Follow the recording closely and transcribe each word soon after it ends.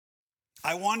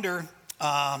I wonder,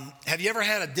 have you ever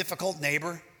had a difficult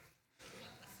neighbor?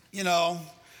 You know,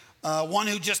 one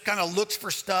who just kind of looks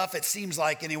for stuff, it seems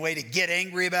like anyway, to get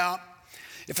angry about.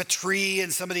 If a tree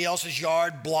in somebody else's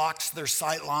yard blocks their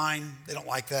sight line, they don't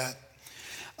like that.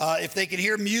 If they can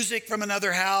hear music from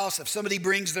another house, if somebody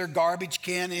brings their garbage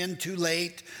can in too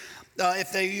late,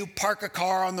 if you park a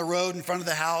car on the road in front of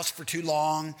the house for too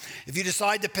long, if you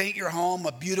decide to paint your home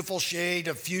a beautiful shade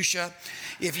of fuchsia,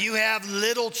 if you have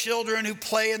little children who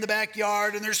play in the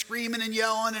backyard and they're screaming and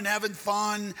yelling and having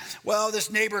fun, well, this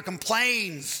neighbor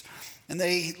complains and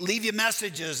they leave you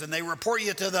messages and they report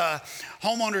you to the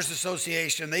homeowners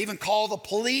association. They even call the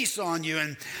police on you,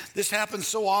 and this happens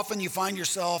so often you find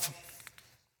yourself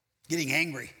getting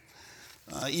angry.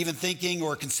 Even thinking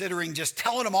or considering just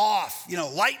telling them off,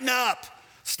 lighten up,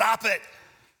 stop it.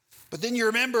 But then you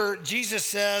remember Jesus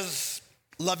says,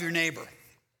 love your neighbor.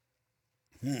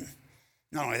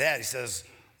 Not only that, he says,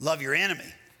 love your enemy.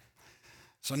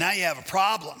 So now you have a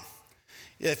problem.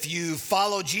 If you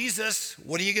follow Jesus,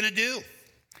 what are you going to do?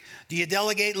 Do you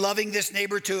delegate loving this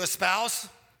neighbor to a spouse?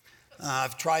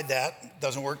 I've tried that. It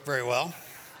doesn't work very well.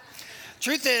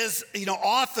 Truth is,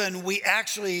 often we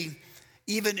actually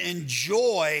even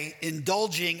enjoy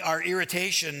indulging our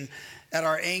irritation at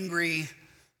our angry,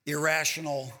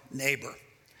 irrational neighbor.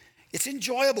 It's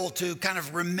enjoyable to kind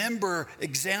of remember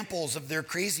examples of their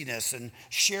craziness and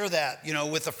share that,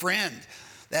 with a friend.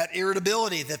 That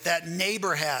irritability that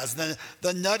neighbor has,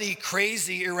 the nutty,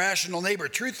 crazy, irrational neighbor.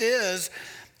 Truth is,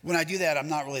 when I do that, I'm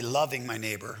not really loving my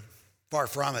neighbor. Far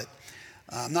from it.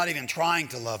 I'm not even trying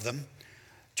to love them.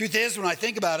 Truth is, when I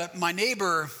think about it, my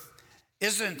neighbor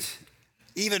isn't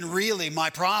even really my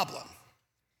problem.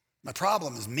 My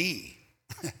problem is me.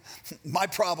 My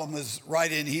problem is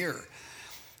right in here.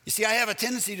 You see, I have a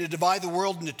tendency to divide the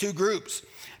world into two groups.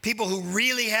 People who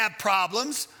really have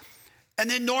problems, and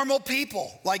then normal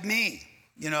people like me,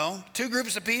 two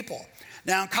groups of people.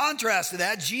 Now, in contrast to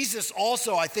that, Jesus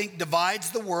also, I think, divides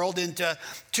the world into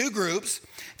two groups.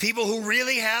 People who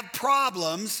really have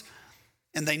problems,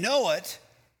 and they know it,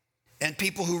 and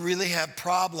people who really have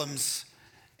problems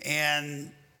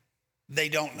and they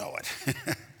don't know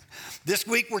it. This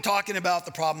week, we're talking about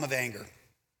the problem of anger.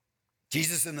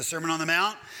 Jesus in the Sermon on the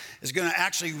Mount is going to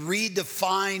actually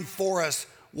redefine for us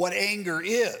what anger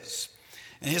is.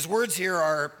 And his words here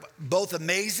are both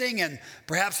amazing and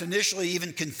perhaps initially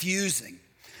even confusing.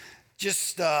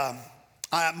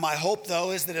 My hope,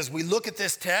 though, is that as we look at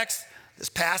this text, this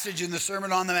passage in the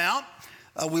Sermon on the Mount,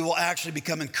 we will actually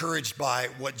become encouraged by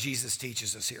what Jesus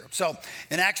teaches us here. So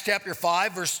in Acts chapter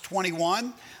 5, verse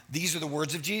 21, these are the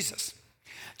words of Jesus.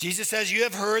 Jesus says, "You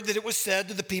have heard that it was said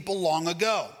to the people long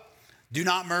ago, 'Do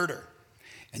not murder,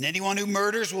 and anyone who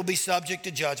murders will be subject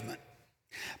to judgment.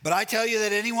 But I tell you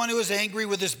that anyone who is angry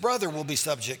with his brother will be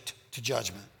subject to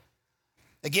judgment.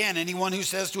 Again, anyone who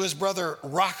says to his brother,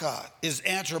 Raca, is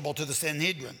answerable to the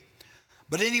Sanhedrin.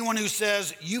 But anyone who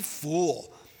says, 'You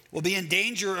fool,' will be in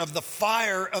danger of the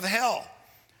fire of hell.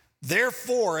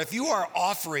 Therefore, if you are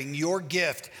offering your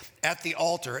gift at the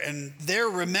altar and there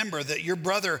remember that your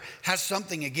brother has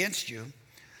something against you,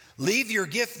 leave your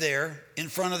gift there in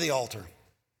front of the altar.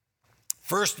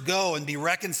 First go and be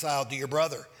reconciled to your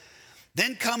brother.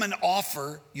 Then come and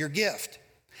offer your gift.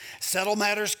 Settle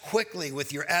matters quickly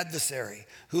with your adversary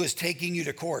who is taking you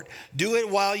to court. Do it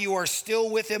while you are still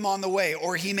with him on the way,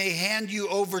 or he may hand you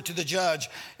over to the judge,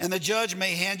 and the judge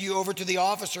may hand you over to the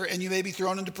officer, and you may be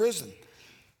thrown into prison.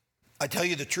 I tell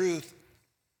you the truth,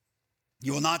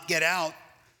 you will not get out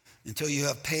until you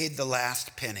have paid the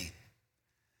last penny."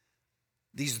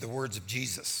 These are the words of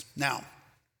Jesus. Now,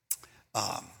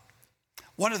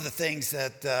 one of the things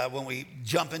that when we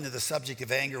jump into the subject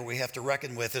of anger, we have to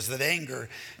reckon with is that anger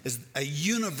is a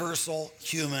universal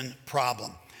human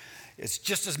problem. It's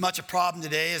just as much a problem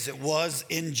today as it was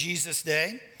in Jesus'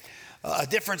 day. A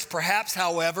difference perhaps,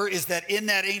 however, is that in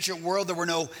that ancient world, there were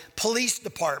no police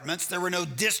departments, there were no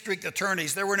district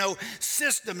attorneys, there were no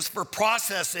systems for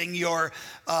processing your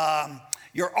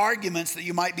arguments that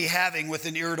you might be having with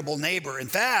an irritable neighbor. In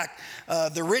fact,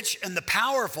 the rich and the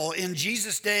powerful in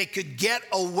Jesus' day could get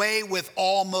away with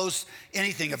almost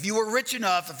anything. If you were rich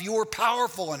enough, if you were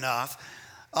powerful enough,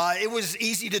 it was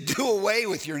easy to do away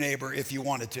with your neighbor if you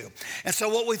wanted to. And so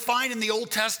what we find in the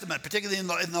Old Testament, particularly in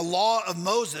the law of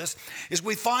Moses, is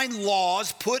we find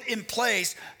laws put in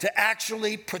place to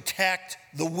actually protect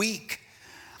the weak.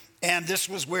 And this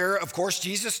was where, of course,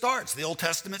 Jesus starts. The Old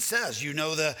Testament says,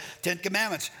 the 10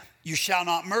 Commandments, you shall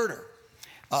not murder.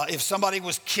 If somebody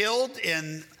was killed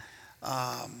within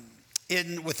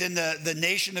the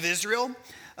nation of Israel,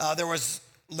 there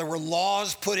were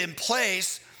laws put in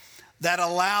place that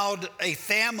allowed a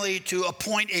family to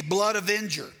appoint a blood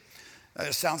avenger.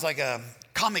 It sounds like a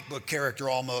comic book character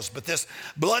almost, but this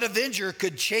blood avenger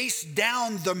could chase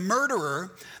down the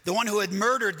murderer, the one who had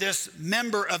murdered this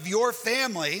member of your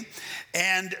family,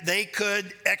 and they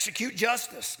could execute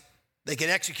justice. They could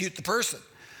execute the person.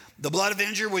 The blood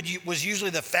avenger was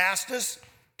usually the fastest,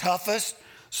 toughest,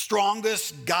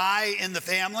 strongest guy in the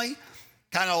family,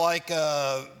 kind of like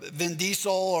a Vin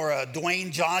Diesel or a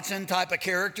Dwayne Johnson type of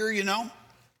character, you know?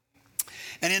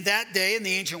 And in that day, in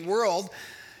the ancient world,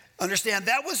 understand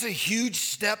that was a huge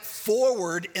step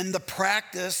forward in the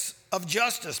practice of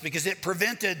justice because it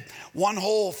prevented one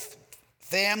whole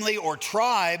family or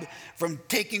tribe from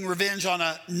taking revenge on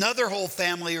another whole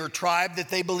family or tribe that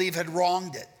they believe had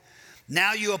wronged it.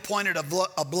 Now you appointed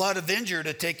a blood avenger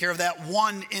to take care of that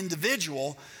one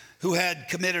individual who had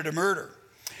committed a murder.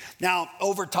 Now,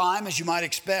 over time, as you might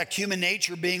expect, human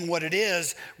nature being what it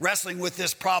is, wrestling with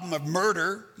this problem of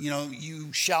murder,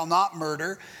 you shall not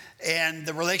murder, and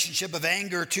the relationship of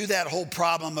anger to that whole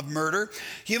problem of murder,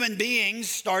 human beings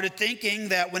started thinking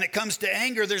that when it comes to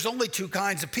anger, there's only two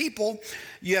kinds of people.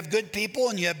 You have good people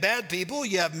and you have bad people.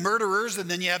 You have murderers and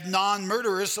then you have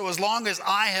non-murderers. So as long as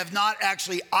I have not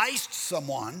actually iced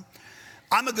someone,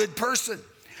 I'm a good person.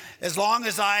 As long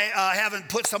as I haven't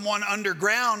put someone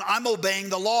underground, I'm obeying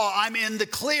the law. I'm in the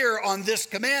clear on this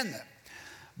commandment.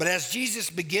 But as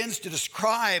Jesus begins to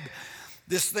describe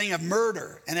this thing of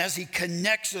murder, and as he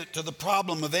connects it to the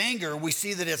problem of anger, we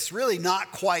see that it's really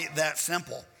not quite that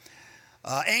simple.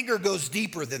 Anger goes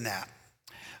deeper than that.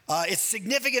 It's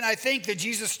significant, I think, that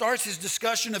Jesus starts his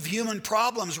discussion of human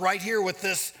problems right here with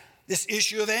this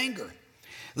issue of anger.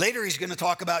 Later, he's going to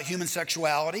talk about human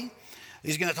sexuality.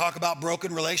 He's going to talk about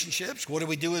broken relationships. What do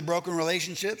we do with broken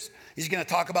relationships? He's going to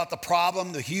talk about the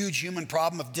problem, the huge human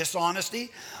problem of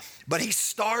dishonesty. But he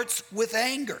starts with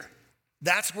anger.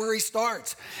 That's where he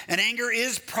starts. And anger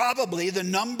is probably the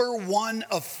number one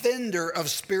offender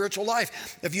of spiritual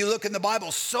life. If you look in the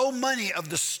Bible, so many of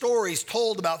the stories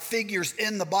told about figures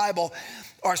in the Bible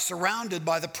are surrounded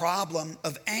by the problem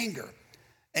of anger.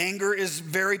 Anger is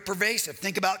very pervasive.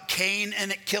 Think about Cain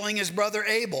and killing his brother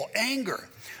Abel. Anger.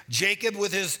 Jacob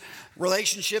with his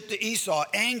relationship to Esau,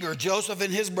 anger. Joseph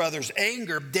and his brothers,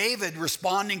 anger. David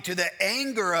responding to the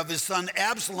anger of his son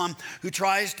Absalom, who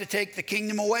tries to take the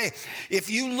kingdom away. If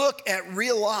you look at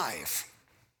real life,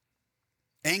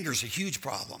 anger is a huge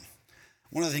problem.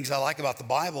 One of the things I like about the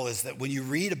Bible is that when you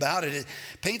read about it, it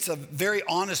paints a very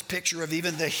honest picture of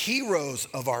even the heroes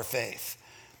of our faith.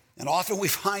 And often we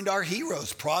find our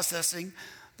heroes processing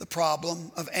the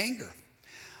problem of anger.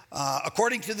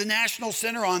 According to the National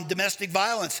Center on Domestic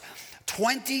Violence,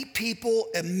 20 people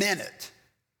a minute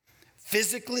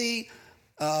physically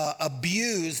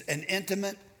abuse an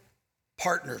intimate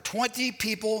partner. 20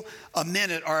 people a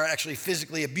minute are actually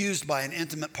physically abused by an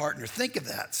intimate partner. Think of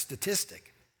that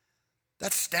statistic.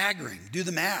 That's staggering. Do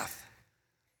the math.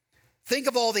 Think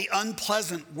of all the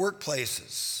unpleasant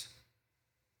workplaces.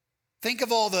 Think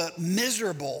of all the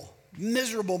miserable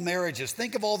marriages.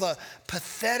 Think of all the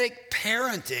pathetic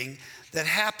parenting that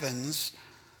happens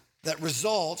that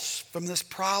results from this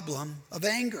problem of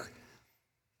anger.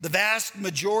 The vast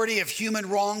majority of human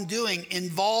wrongdoing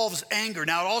involves anger.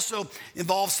 Now, it also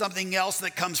involves something else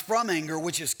that comes from anger,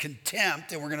 which is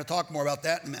contempt, and we're going to talk more about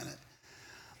that in a minute.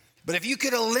 But if you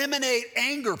could eliminate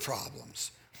anger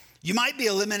problems, you might be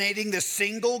eliminating the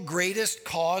single greatest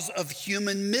cause of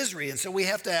human misery. And so we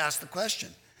have to ask the question,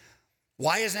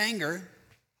 why is anger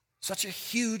such a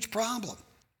huge problem?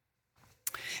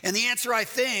 And the answer, I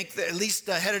think, at least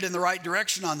headed in the right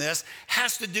direction on this,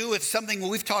 has to do with something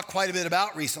we've talked quite a bit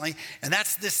about recently, and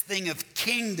that's this thing of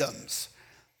kingdoms.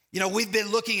 We've been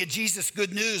looking at Jesus'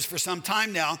 good news for some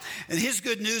time now, and his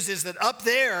good news is that up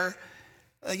there,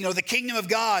 the kingdom of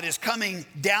God is coming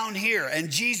down here, and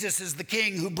Jesus is the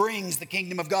king who brings the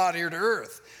kingdom of God here to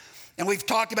earth. And we've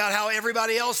talked about how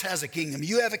everybody else has a kingdom.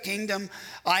 You have a kingdom.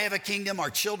 I have a kingdom. Our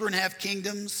children have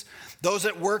kingdoms. Those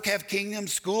at work have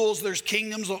kingdoms. Schools, there's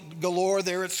kingdoms galore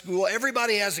there at school.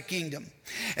 Everybody has a kingdom.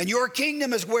 And your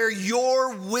kingdom is where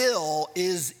your will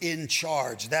is in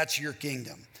charge. That's your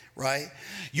kingdom, right?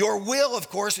 Your will, of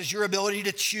course, is your ability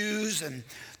to choose and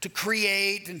to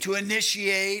create and to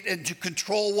initiate and to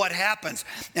control what happens.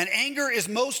 And anger is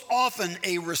most often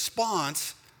a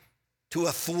response to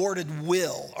a thwarted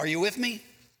will. Are you with me?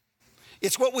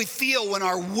 It's what we feel when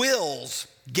our wills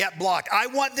get blocked. I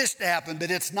want this to happen,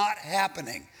 but it's not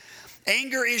happening.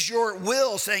 Anger is your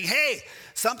will saying, hey,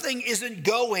 something isn't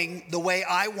going the way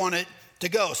I want it to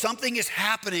go. Something is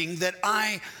happening that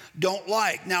I don't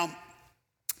like. Now,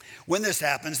 When this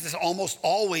happens, this almost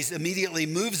always immediately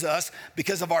moves us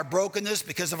because of our brokenness,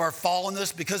 because of our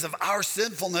fallenness, because of our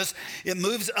sinfulness. It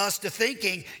moves us to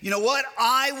thinking, you know what?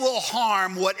 I will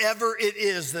harm whatever it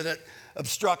is that it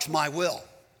obstructs my will.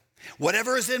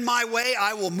 Whatever is in my way,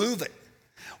 I will move it.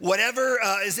 Whatever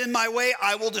is in my way,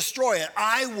 I will destroy it.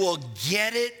 I will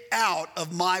get it out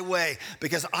of my way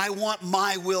because I want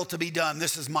my will to be done.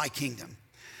 This is my kingdom.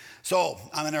 So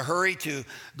I'm in a hurry to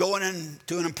go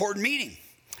into an important meeting,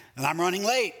 and I'm running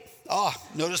late.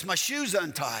 Notice my shoe's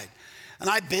untied. And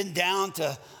I bend down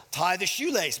to tie the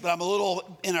shoelace, but I'm a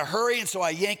little in a hurry, and so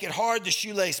I yank it hard. The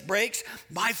shoelace breaks.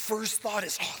 My first thought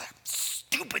is, that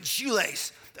stupid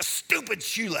shoelace, the stupid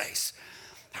shoelace.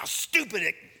 How stupid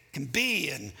it can be.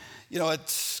 And,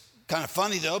 it's kind of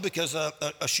funny, though, because a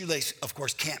shoelace, of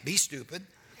course, can't be stupid.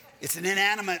 It's an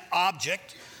inanimate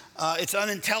object. It's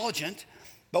unintelligent.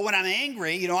 But when I'm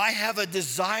angry, I have a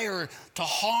desire to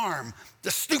harm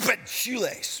the stupid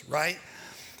shoelace, right?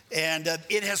 And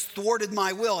it has thwarted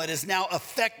my will. It has now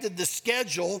affected the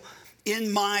schedule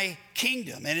in my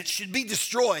kingdom. And it should be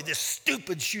destroyed, this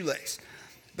stupid shoelace.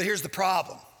 But here's the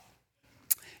problem.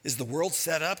 Is the world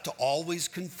set up to always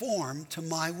conform to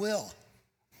my will?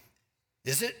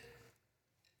 Is it?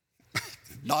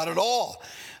 Not at all.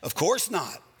 Of course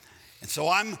not. And so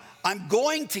I'm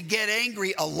going to get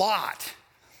angry a lot.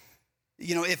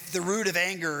 If the root of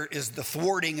anger is the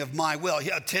thwarting of my will.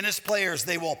 Tennis players,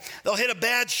 they'll hit a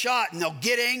bad shot and they'll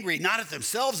get angry, not at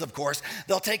themselves, of course.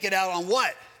 They'll take it out on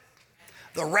what?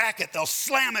 The racket. They'll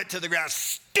slam it to the ground.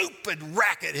 Stupid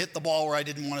racket hit the ball where I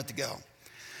didn't want it to go.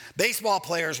 Baseball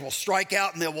players will strike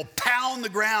out and they will pound the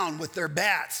ground with their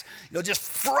bats, just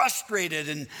frustrated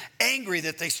and angry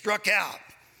that they struck out.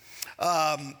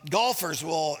 Golfers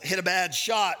will hit a bad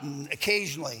shot and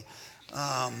occasionally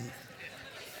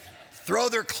throw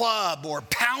their club or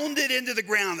pound it into the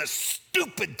ground, a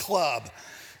stupid club.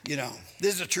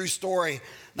 This is a true story,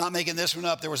 not making this one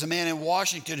up. There was a man in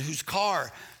Washington whose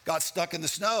car got stuck in the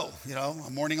snow,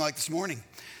 a morning like this morning.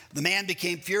 The man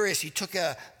became furious. He took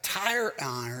a tire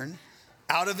iron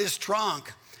out of his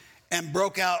trunk and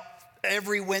broke out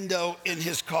every window in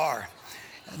his car.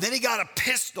 And then he got a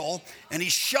pistol and he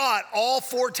shot all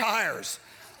 4 tires,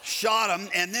 shot them,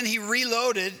 and then he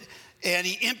reloaded and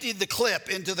he emptied the clip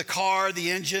into the car,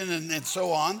 the engine, and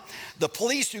so on. The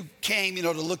police who came,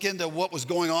 to look into what was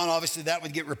going on, obviously that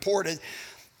would get reported,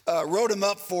 wrote him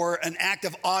up for an act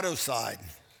of autocide.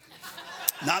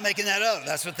 Not making that up.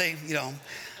 That's what they,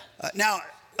 Now,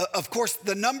 of course,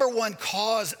 the number one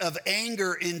cause of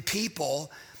anger in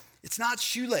people, it's not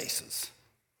shoelaces.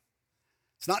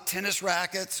 It's not tennis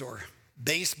rackets or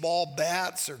baseball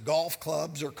bats or golf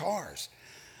clubs or cars.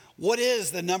 What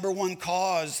is the number one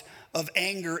cause of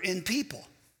anger in people?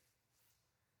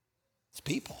 It's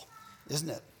people, isn't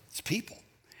it? It's people.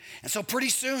 And so pretty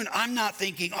soon I'm not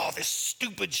thinking, this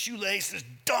stupid shoelace, this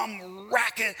dumb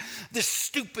racket, this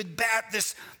stupid bat,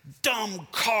 this dumb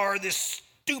car, this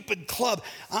stupid club.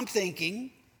 I'm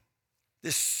thinking,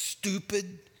 this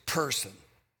stupid person.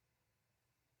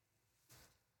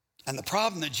 And the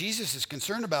problem that Jesus is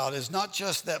concerned about is not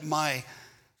just that my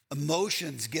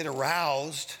emotions get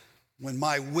aroused when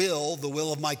my will, the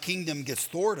will of my kingdom, gets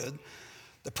thwarted.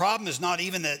 The problem is not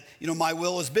even that, my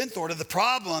will has been thwarted. The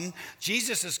problem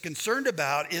Jesus is concerned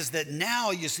about is that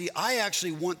now, I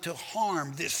actually want to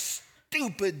harm this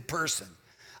stupid person.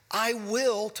 I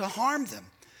will to harm them.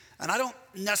 And I don't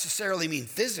necessarily mean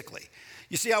physically.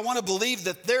 I want to believe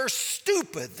that they're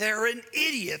stupid, they're an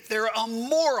idiot, they're a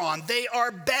moron, they are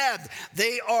bad,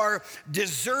 they are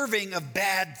deserving of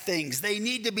bad things. They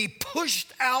need to be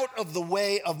pushed out of the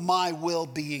way of my will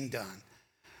being done.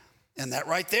 And that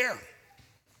right there,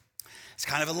 it's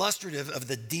kind of illustrative of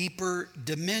the deeper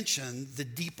dimension, the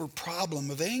deeper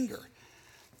problem of anger.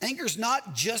 Anger is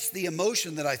not just the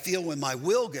emotion that I feel when my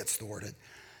will gets thwarted.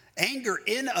 Anger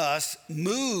in us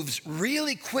moves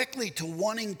really quickly to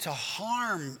wanting to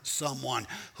harm someone,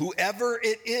 whoever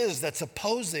it is that's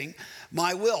opposing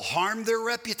my will. Harm their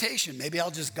reputation. Maybe I'll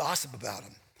just gossip about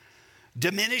them.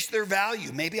 Diminish their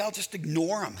value. Maybe I'll just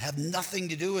ignore them, have nothing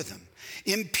to do with them.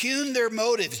 Impugn their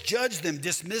motives, judge them,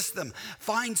 dismiss them.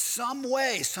 Find some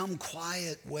way, some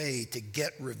quiet way to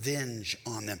get revenge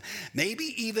on them.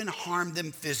 Maybe even harm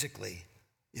them physically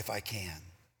if I can,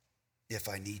 if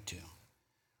I need to.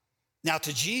 Now,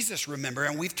 to Jesus, remember,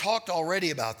 and we've talked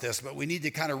already about this, but we need to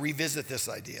kind of revisit this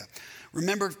idea.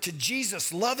 Remember, to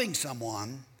Jesus, loving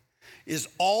someone is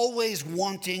always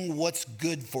wanting what's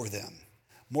good for them.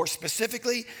 More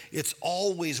specifically, it's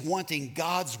always wanting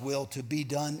God's will to be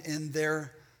done in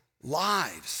their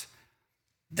lives.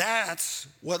 That's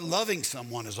what loving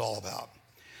someone is all about.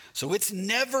 So it's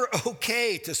never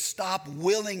okay to stop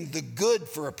willing the good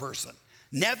for a person.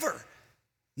 Never.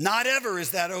 Not ever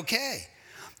is that okay.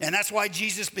 And that's why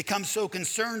Jesus becomes so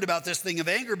concerned about this thing of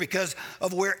anger, because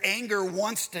of where anger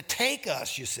wants to take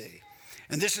us, you see.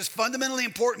 And this is fundamentally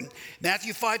important.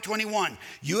 Matthew 5:21,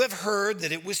 you have heard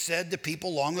that it was said to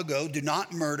people long ago, do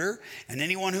not murder, and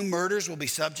anyone who murders will be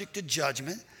subject to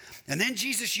judgment. And then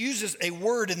Jesus uses a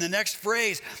word in the next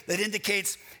phrase that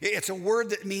indicates, it's a word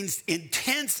that means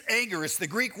intense anger. It's the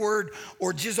Greek word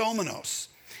orgizomenos.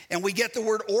 And we get the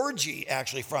word orgy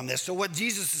actually from this. So what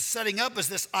Jesus is setting up is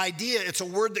this idea. It's a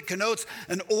word that connotes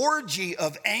an orgy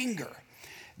of anger.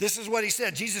 This is what he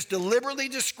said. Jesus deliberately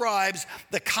describes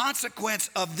the consequence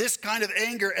of this kind of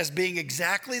anger as being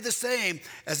exactly the same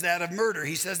as that of murder.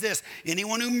 He says this,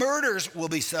 anyone who murders will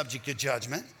be subject to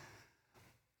judgment.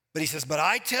 But he says, but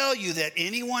I tell you that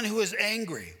anyone who is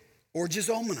angry,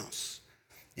 orgizomenos,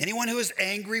 anyone who is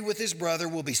angry with his brother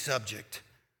will be subject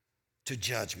to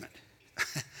judgment.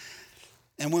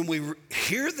 And when we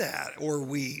hear that or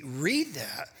we read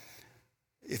that,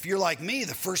 if you're like me,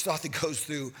 the first thought that goes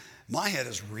through my head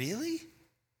is, really?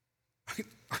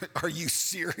 Are you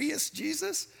serious,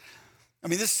 Jesus? I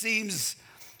mean, this seems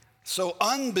so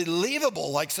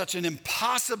unbelievable, like such an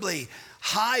impossibly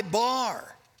high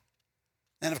bar.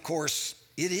 And of course,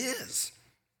 it is.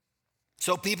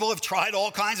 So people have tried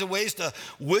all kinds of ways to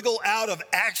wiggle out of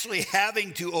actually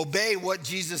having to obey what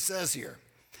Jesus says here.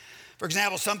 For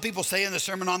example, some people say in the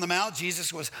Sermon on the Mount,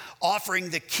 Jesus was offering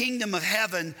the kingdom of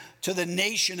heaven to the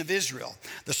nation of Israel.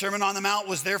 The Sermon on the Mount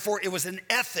was therefore, it was an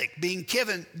ethic being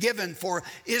given for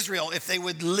Israel if they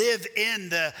would live in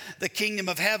the kingdom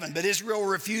of heaven. But Israel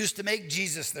refused to make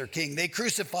Jesus their king. They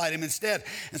crucified him instead.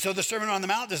 And so the Sermon on the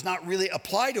Mount does not really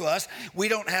apply to us. We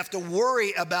don't have to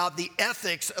worry about the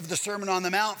ethics of the Sermon on the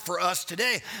Mount for us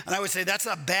today. And I would say that's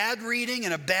a bad reading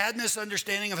and a bad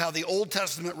misunderstanding of how the Old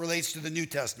Testament relates to the New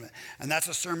Testament. And that's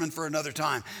a sermon for another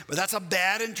time. But that's a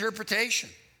bad interpretation.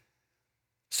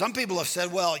 Some people have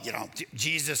said, well,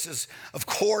 Jesus is, of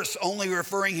course, only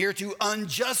referring here to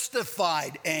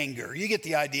unjustified anger. You get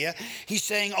the idea. He's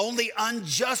saying only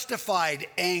unjustified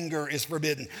anger is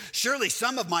forbidden. Surely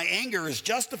some of my anger is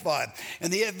justified.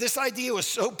 And this idea was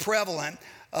so prevalent,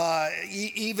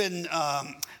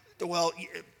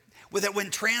 that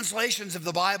when translations of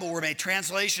the Bible were made,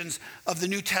 translations of the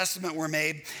New Testament were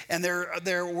made, and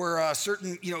there were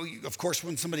certain, of course,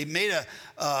 when somebody made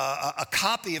a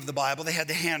copy of the Bible, they had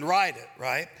to handwrite it,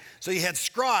 right? So you had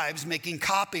scribes making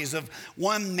copies of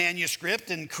one manuscript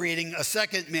and creating a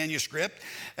second manuscript.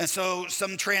 And so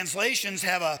some translations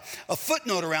have a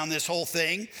footnote around this whole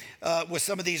thing with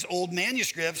some of these old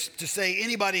manuscripts to say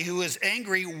anybody who is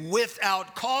angry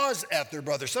without cause at their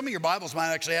brother. Some of your Bibles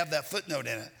might actually have that footnote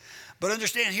in it. But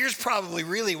understand, here's probably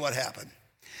really what happened.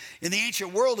 In the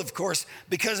ancient world, of course,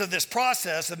 because of this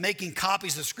process of making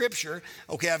copies of Scripture,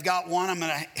 okay, I've got one, I'm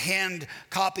going to hand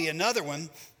copy another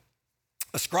one.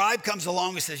 A scribe comes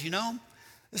along and says,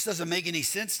 this doesn't make any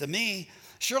sense to me.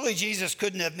 Surely Jesus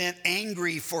couldn't have meant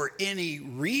angry for any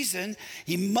reason.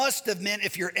 He must have meant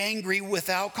if you're angry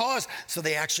without cause. So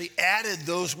they actually added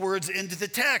those words into the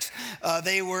text.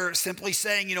 They were simply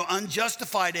saying,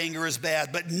 unjustified anger is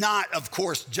bad, but not, of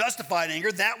course, justified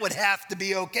anger. That would have to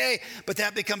be okay, but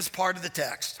that becomes part of the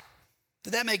text.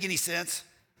 Did that make any sense?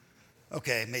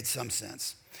 Okay, it made some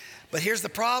sense. But here's the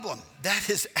problem. That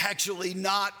is actually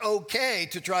not okay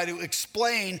to try to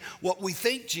explain what we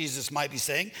think Jesus might be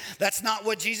saying. That's not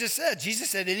what Jesus said. Jesus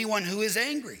said anyone who is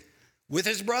angry with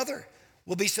his brother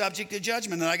will be subject to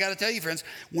judgment. And I got to tell you, friends,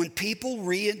 when people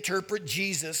reinterpret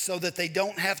Jesus so that they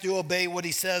don't have to obey what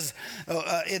he says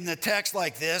in the text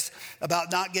like this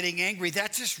about not getting angry,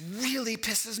 that just really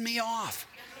pisses me off.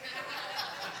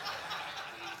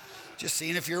 Just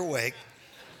seeing if you're awake.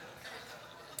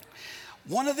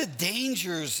 One of the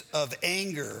dangers of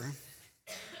anger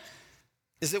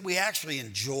is that we actually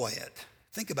enjoy it.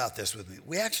 Think about this with me.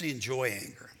 We actually enjoy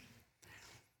anger.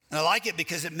 And I like it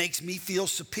because it makes me feel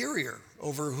superior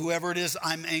over whoever it is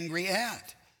I'm angry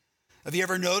at. Have you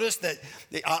ever noticed that,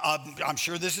 I'm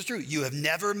sure this is true, you have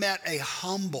never met a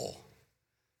humble,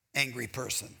 angry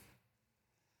person?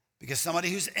 Because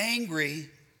somebody who's angry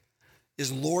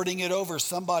is lording it over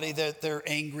somebody that they're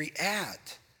angry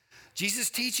at. Jesus'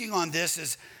 teaching on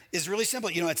this is really simple.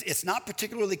 It's not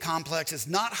particularly complex. It's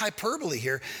not hyperbole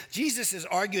here. Jesus is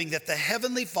arguing that the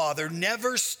Heavenly Father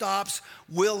never stops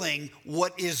willing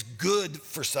what is good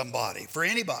for somebody, for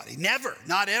anybody. Never,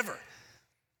 not ever.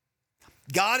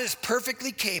 God is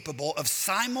perfectly capable of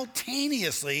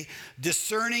simultaneously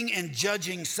discerning and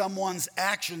judging someone's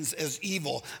actions as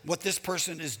evil. What this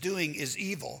person is doing is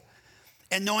evil.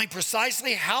 and knowing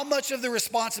precisely how much of the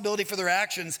responsibility for their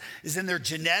actions is in their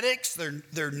genetics,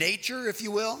 their nature, if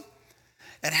you will,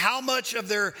 and how much of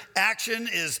their action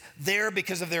is there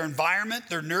because of their environment,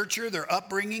 their nurture, their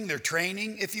upbringing, their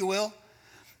training, if you will,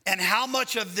 and how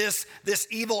much of this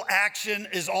evil action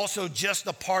is also just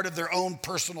a part of their own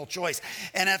personal choice.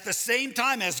 And at the same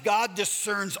time, as God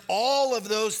discerns all of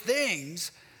those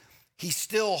things, he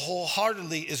still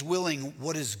wholeheartedly is willing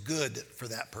what is good for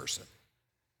that person.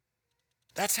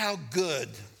 That's how good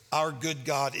our good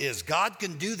God is. God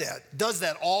can do that, does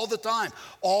that all the time,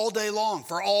 all day long,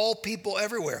 for all people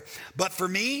everywhere. But for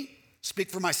me,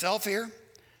 speak for myself here,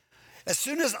 as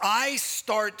soon as I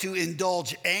start to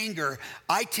indulge anger,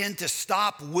 I tend to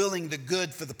stop willing the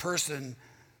good for the person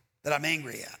that I'm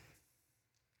angry at.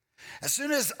 As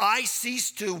soon as I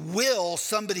cease to will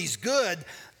somebody's good,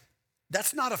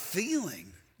 that's not a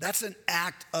feeling. That's an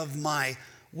act of my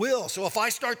will. So if I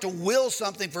start to will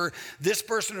something for this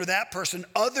person or that person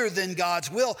other than God's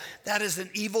will, that is an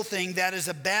evil thing. That is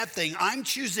a bad thing. I'm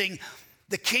choosing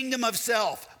the kingdom of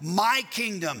self, my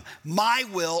kingdom, my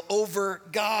will over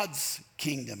God's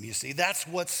kingdom. You see, that's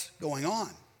what's going on.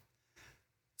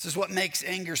 This is what makes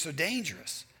anger so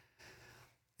dangerous.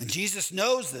 And Jesus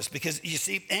knows this because, you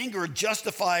see, anger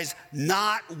justifies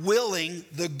not willing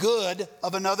the good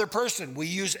of another person. We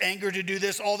use anger to do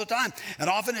this all the time. And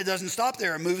often it doesn't stop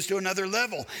there. It moves to another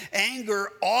level.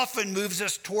 Anger often moves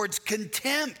us towards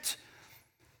contempt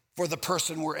for the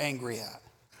person we're angry at.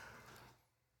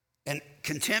 And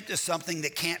contempt is something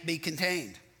that can't be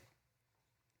contained.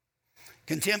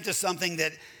 Contempt is something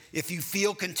that if you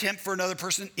feel contempt for another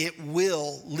person, it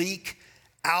will leak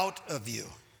out of you.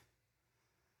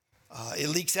 It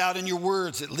leaks out in your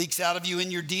words. It leaks out of you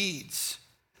in your deeds.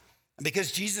 And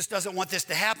because Jesus doesn't want this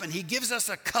to happen, he gives us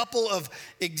a couple of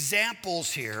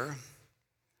examples here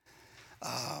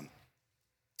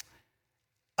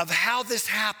of how this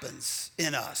happens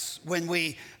in us when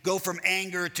we go from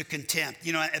anger to contempt.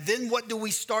 You know, and then what do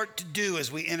we start to do as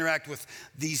we interact with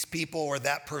these people or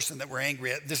that person that we're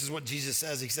angry at? This is what Jesus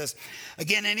says. He says,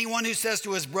 again, anyone who says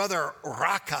to his brother,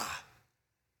 Raka,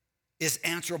 is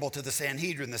answerable to the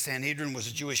Sanhedrin. The Sanhedrin was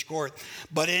a Jewish court.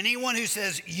 But anyone who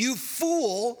says, you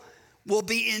fool, will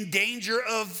be in danger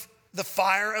of the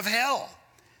fire of hell.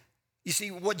 You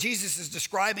see, what Jesus is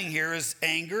describing here is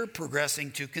anger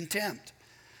progressing to contempt.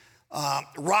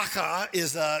 Raka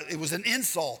it was an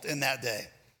insult in that day.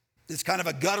 It's kind of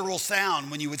a guttural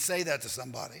sound when you would say that to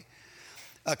somebody.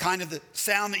 Kind of the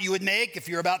sound that you would make if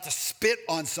you're about to spit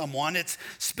on someone. It's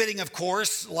spitting, of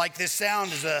course, like this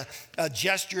sound is a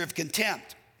gesture of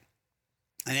contempt.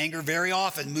 And anger very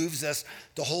often moves us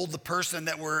to hold the person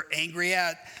that we're angry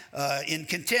at in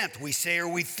contempt. We say or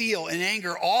we feel in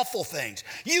anger awful things.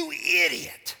 You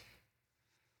idiot.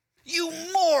 You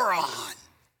moron.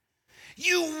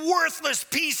 You worthless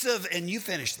piece of, and you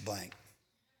finish the blank.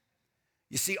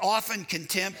 You see, often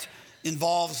contempt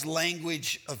involves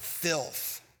language of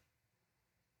filth.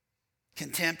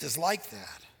 Contempt is like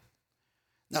that.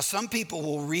 Now, some people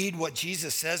will read what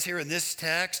Jesus says here in this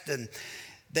text, and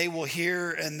they will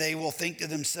hear and they will think to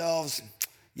themselves,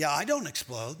 yeah, I don't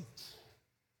explode.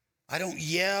 I don't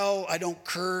yell. I don't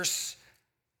curse.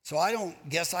 So I don't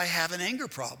guess I have an anger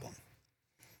problem.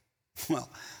 Well,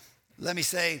 let me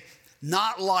say,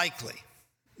 not likely.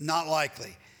 Not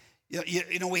likely.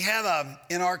 You know, we have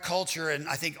in our culture, and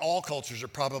I think all cultures are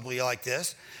probably like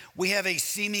this, we have a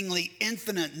seemingly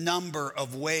infinite number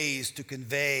of ways to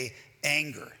convey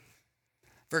anger.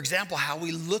 For example, how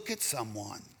we look at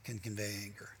someone can convey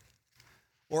anger.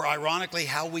 Or ironically,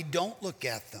 how we don't look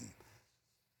at them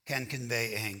can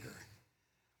convey anger.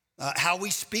 How we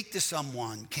speak to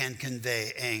someone can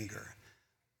convey anger.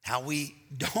 How we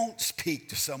don't speak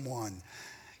to someone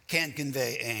can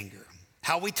convey anger.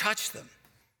 How we touch them.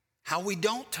 How we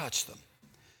don't touch them.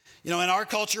 You know, in our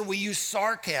culture, we use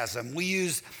sarcasm. We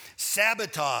use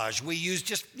sabotage. We use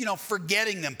just,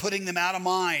 forgetting them, putting them out of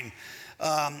mind.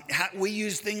 We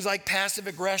use things like passive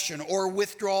aggression or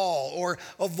withdrawal or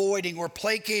avoiding or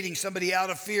placating somebody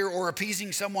out of fear or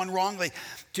appeasing someone wrongly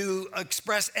to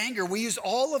express anger. We use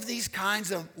all of these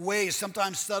kinds of ways,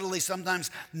 sometimes subtly, sometimes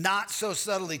not so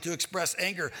subtly, to express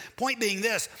anger. Point being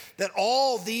this, that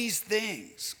all these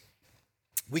things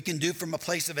we can do from a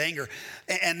place of anger,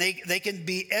 and they can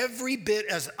be every bit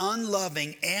as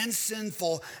unloving and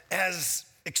sinful as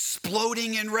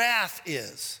exploding in wrath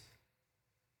is.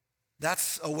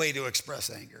 That's a way to express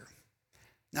anger.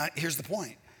 Now, here's the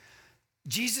point.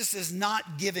 Jesus is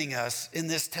not giving us, in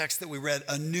this text that we read,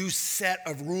 a new set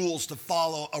of rules to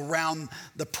follow around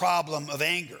the problem of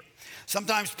anger.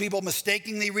 Sometimes people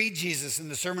mistakenly read Jesus in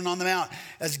the Sermon on the Mount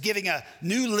as giving a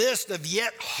new list of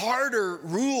yet harder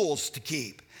rules to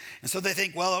keep. And so they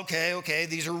think, well, okay,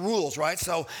 these are rules, right?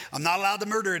 So I'm not allowed to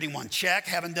murder anyone. Check,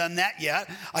 haven't done that yet.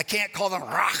 I can't call them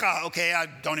racha. Okay, I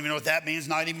don't even know what that means,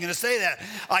 not even going to say that.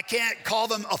 I can't call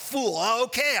them a fool.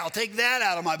 Okay, I'll take that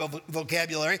out of my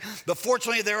vocabulary. But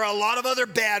fortunately, there are a lot of other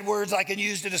bad words I can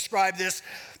use to describe this,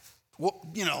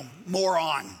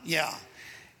 moron. Yeah.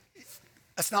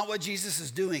 That's not what Jesus is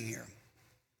doing here.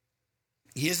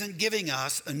 He isn't giving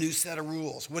us a new set of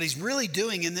rules. What he's really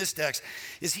doing in this text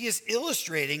is he is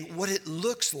illustrating what it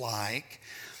looks like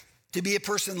to be a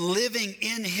person living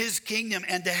in his kingdom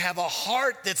and to have a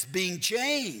heart that's being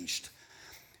changed.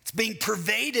 It's being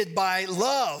pervaded by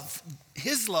love,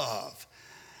 his love,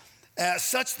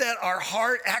 such that our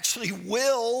heart actually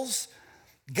wills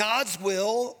God's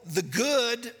will, the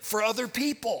good for other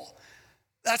people.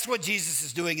 That's what Jesus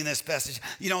is doing in this passage.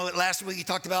 Last week he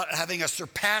talked about having a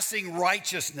surpassing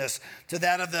righteousness to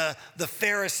that of the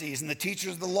Pharisees and the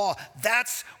teachers of the law.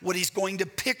 That's what he's going to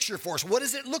picture for us. What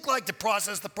does it look like to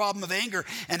process the problem of anger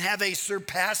and have a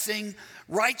surpassing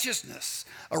righteousness?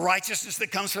 A righteousness that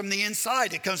comes from the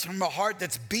inside. It comes from a heart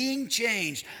that's being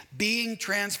changed, being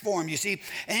transformed. You see,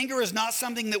 anger is not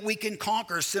something that we can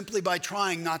conquer simply by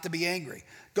trying not to be angry.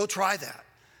 Go try that.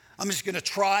 I'm just going to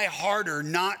try harder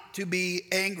not to be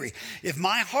angry. If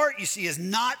my heart, you see, is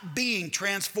not being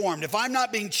transformed, if I'm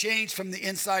not being changed from the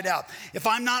inside out, if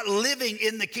I'm not living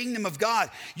in the kingdom of God,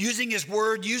 using his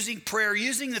word, using prayer,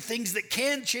 using the things that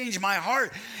can change my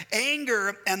heart,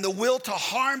 anger and the will to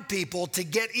harm people, to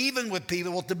get even with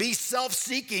people, to be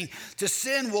self-seeking, to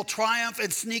sin will triumph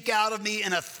and sneak out of me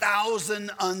in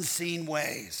 1,000 unseen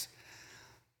ways.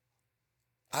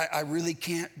 I really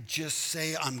can't just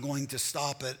say I'm going to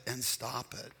stop it and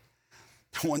stop it.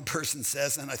 One person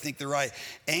says, and I think they're right,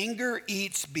 anger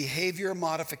eats behavior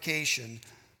modification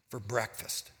for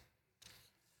breakfast.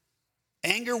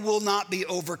 Anger will not be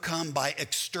overcome by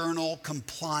external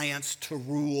compliance to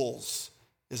rules,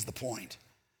 is the point.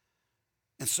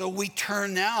 And so we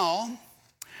turn now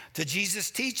to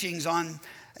Jesus' teachings on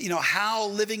how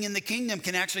living in the kingdom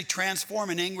can actually transform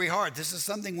an angry heart. This is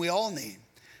something we all need.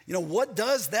 What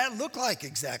does that look like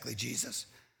exactly, Jesus?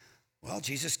 Well,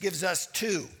 Jesus gives us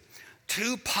two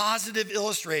positive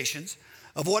illustrations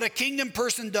of what a kingdom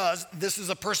person does. This is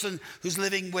a person who's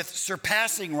living with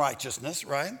surpassing righteousness,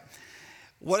 right?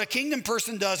 What a kingdom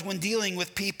person does when dealing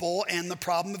with people and the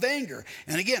problem of anger.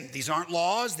 And again, these aren't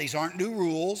laws, these aren't new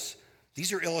rules.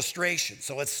 These are illustrations.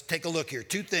 So let's take a look here.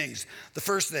 Two things. The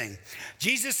first thing,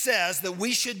 Jesus says that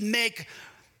we should make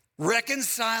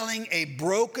reconciling a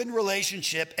broken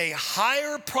relationship a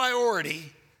higher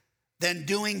priority than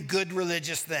doing good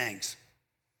religious things.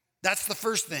 That's the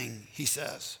first thing he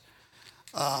says.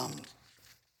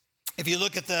 If you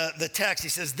look at the text, he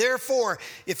says, therefore,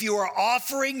 if you are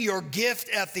offering your gift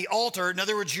at the altar, in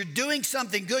other words, you're doing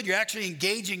something good, you're actually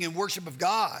engaging in worship of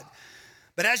God.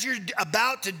 But as you're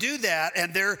about to do that,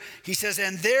 he says,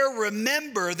 and there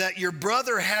remember that your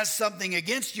brother has something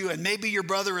against you, and maybe your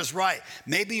brother is right.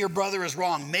 Maybe your brother is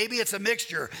wrong. Maybe it's a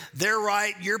mixture. They're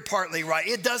right, you're partly right.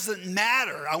 It doesn't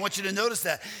matter. I want you to notice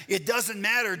that. It doesn't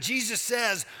matter. Jesus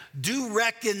says, do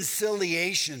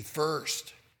reconciliation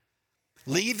first.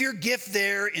 Leave your gift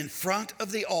there in front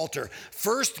of the altar.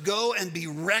 First go and be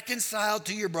reconciled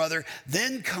to your brother,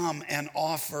 then come and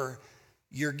offer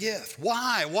your gift.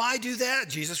 Why? Why do that,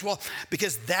 Jesus? Well,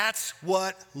 because that's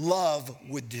what love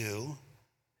would do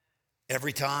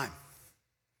every time.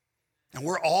 And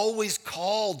we're always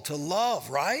called to love,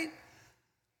 right?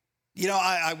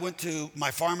 I went to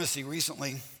my pharmacy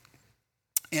recently,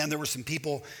 and there were some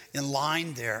people in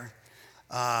line there,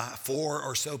 4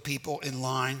 or so people in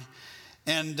line.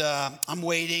 And I'm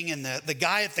waiting, and the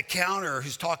guy at the counter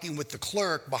who's talking with the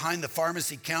clerk behind the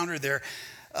pharmacy counter there,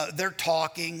 they're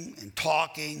talking and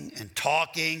talking and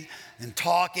talking and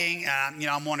talking. And,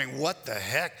 I'm wondering, what the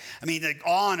heck? I mean,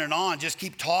 on and on, just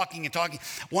keep talking and talking.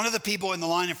 One of the people in the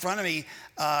line in front of me,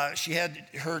 she had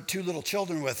her 2 little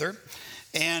children with her.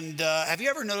 And have you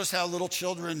ever noticed how little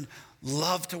children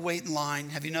love to wait in line?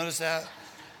 Have you noticed that?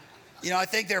 I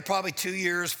think they're probably 2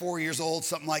 years, 4 years old,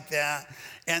 something like that.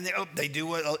 And they do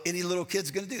what any little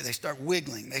kid's going to do. They start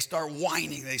wiggling. They start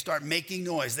whining. They start making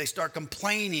noise. They start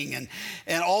complaining.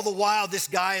 And all the while, this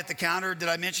guy at the counter, did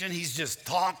I mention, he's just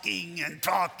talking and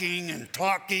talking and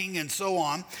talking and so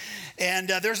on. And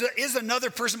there is another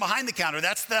person behind the counter.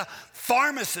 That's the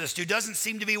pharmacist who doesn't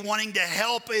seem to be wanting to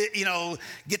help,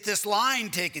 get this line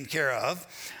taken care of.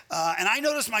 And I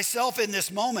noticed myself in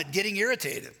this moment getting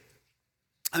irritated.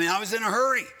 I mean, I was in a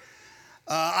hurry.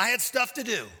 I had stuff to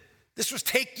do. This was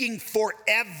taking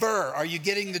forever. Are you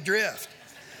getting the drift?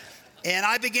 And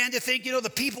I began to think, the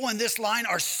people in this line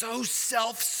are so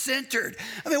self-centered.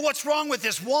 I mean, what's wrong with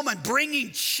this woman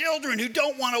bringing children who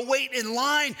don't want to wait in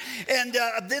line? And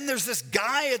then there's this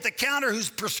guy at the counter whose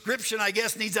prescription, I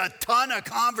guess, needs a ton of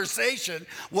conversation.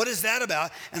 What is that about?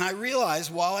 And I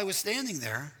realized while I was standing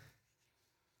there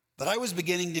that I was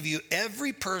beginning to view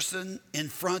every person in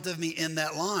front of me in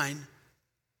that line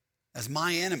as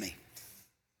my enemy.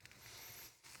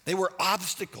 They were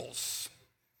obstacles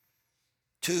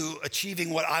to achieving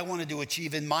what I wanted to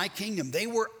achieve in my kingdom. They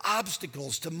were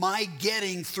obstacles to my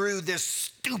getting through this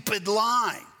stupid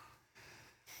line.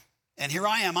 And here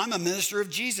I am. I'm a minister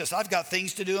of Jesus. I've got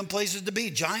things to do and places to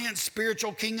be, giant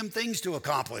spiritual kingdom things to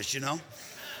accomplish,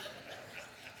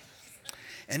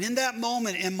 And in that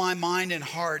moment in my mind and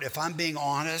heart, if I'm being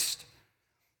honest,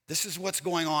 this is what's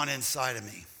going on inside of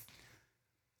me.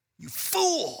 You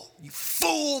fool, you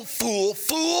fool, fool,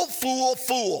 fool, fool,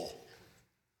 fool.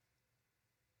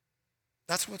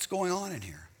 That's what's going on in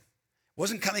here. It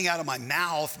wasn't coming out of my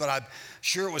mouth, but I'm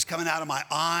sure it was coming out of my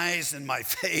eyes and my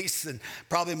face and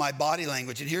probably my body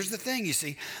language. And here's the thing, you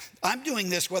see, I'm doing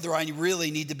this whether I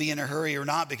really need to be in a hurry or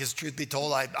not, because truth be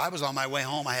told, I was on my way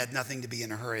home. I had nothing to be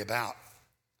in a hurry about.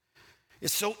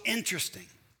 It's so interesting.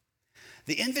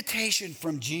 The invitation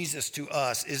from Jesus to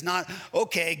us is not,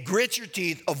 okay, grit your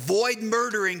teeth, avoid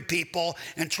murdering people,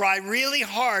 and try really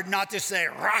hard not to say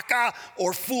raka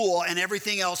or fool, and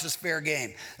everything else is fair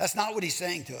game. That's not what he's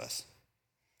saying to us.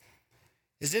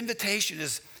 His invitation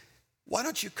is, why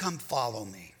don't you come follow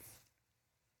me?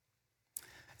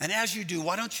 And as you do,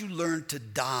 why don't you learn to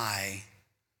die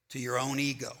to your own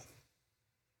ego?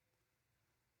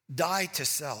 Die to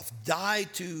self. Die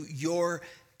to your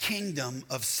kingdom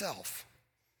of self.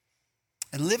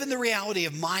 And live in the reality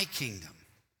of my kingdom.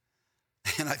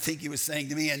 And I think he was saying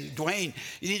to me, and Dwayne,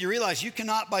 you need to realize you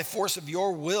cannot by force of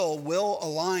your will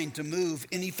align to move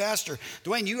any faster.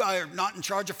 Dwayne, you are not in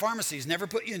charge of pharmacies. Never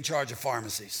put you in charge of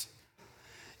pharmacies.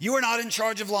 You are not in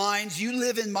charge of lines. You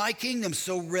live in my kingdom.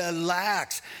 So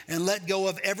relax and let go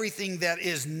of everything that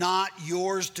is not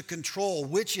yours to control,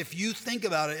 which if you think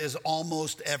about it is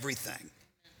almost everything.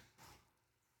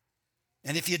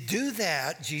 And if you do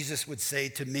that, Jesus would say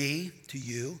to me, to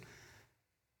you,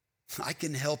 I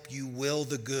can help you will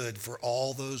the good for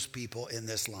all those people in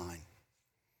this line.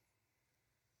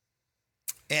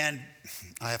 And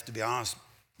I have to be honest,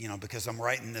 because I'm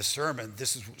writing this sermon,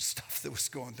 this is stuff that was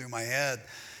going through my head.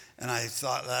 And I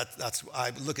thought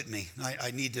look at me. I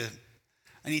need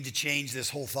to change this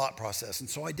whole thought process. And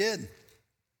so I did.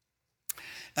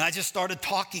 And I just started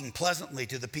talking pleasantly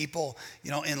to the people,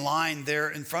 in line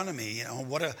there in front of me.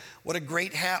 What a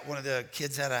great hat. One of the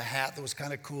kids had a hat that was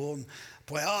kind of cool. And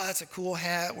boy, oh, that's a cool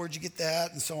hat. Where'd you get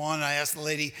that? And so on. And I asked the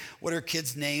lady what her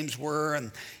kids' names were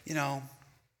and,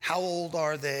 how old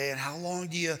are they and how long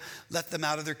do you let them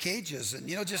out of their cages? And,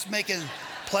 just making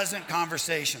pleasant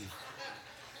conversation.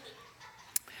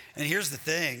 And here's the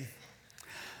thing.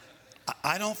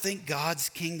 I don't think God's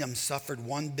kingdom suffered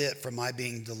one bit from my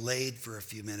being delayed for a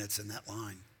few minutes in that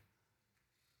line.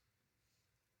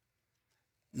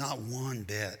 Not one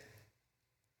bit.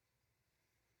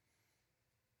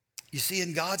 You see,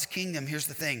 in God's kingdom, here's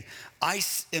the thing. I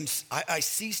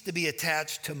cease to be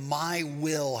attached to my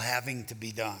will having to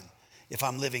be done if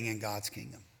I'm living in God's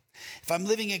kingdom. If I'm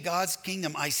living in God's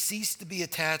kingdom, I cease to be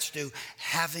attached to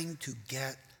having to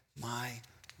get my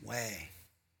way.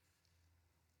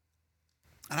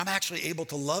 And I'm actually able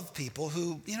to love people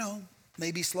who,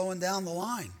 may be slowing down the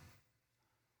line.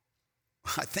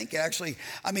 I think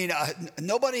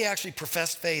nobody actually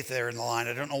professed faith there in the line.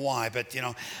 I don't know why, but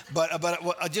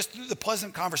just through the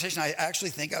pleasant conversation, I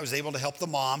actually think I was able to help the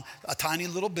mom a tiny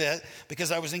little bit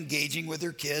because I was engaging with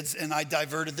her kids and I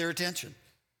diverted their attention.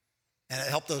 And it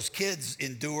helped those kids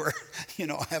endure,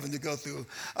 having to go through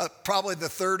probably the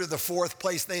third or the fourth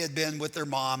place they had been with their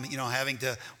mom, having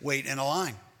to wait in a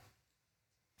line.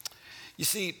 You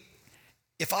see,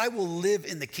 if I will live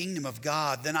in the kingdom of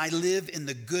God, then I live in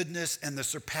the goodness and the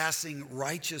surpassing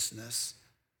righteousness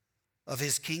of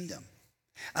his kingdom.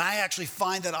 And I actually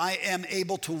find that I am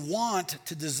able to want,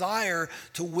 to desire,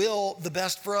 to will the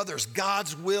best for others.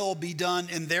 God's will be done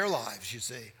in their lives, you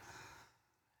see.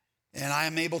 And I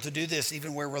am able to do this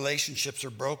even where relationships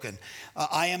are broken.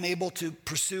 I am able to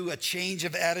pursue a change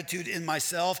of attitude in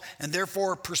myself and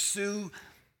therefore pursue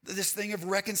this thing of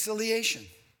reconciliation.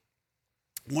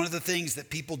 One of the things that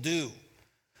people do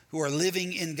who are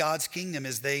living in God's kingdom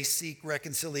is they seek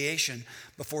reconciliation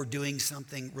before doing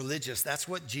something religious. That's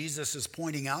what Jesus is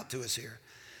pointing out to us here.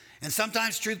 And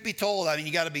sometimes, truth be told, I mean,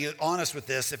 you got to be honest with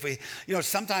this.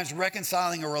 Sometimes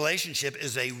reconciling a relationship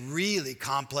is a really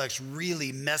complex,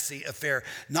 really messy affair.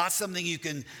 Not something you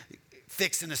can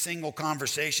fix in a single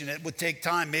conversation. It would take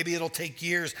time. Maybe it'll take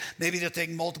years. Maybe it'll take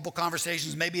multiple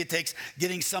conversations. Maybe it takes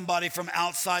getting somebody from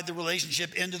outside the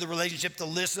relationship into the relationship to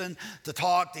listen, to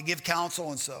talk, to give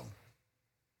counsel, and so.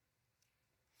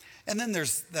 And then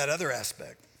there's that other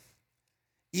aspect.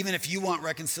 Even if you want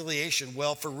reconciliation,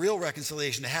 well, for real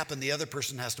reconciliation to happen, the other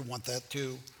person has to want that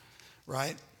too,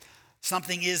 right?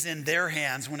 Something is in their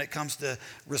hands when it comes to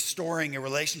restoring a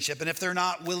relationship. And if they're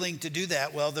not willing to do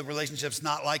that, well, the relationship's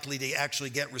not likely to actually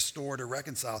get restored or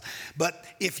reconciled. But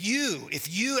if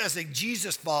you as a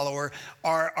Jesus follower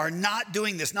are not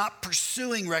doing this, not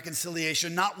pursuing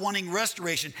reconciliation, not wanting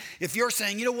restoration, if you're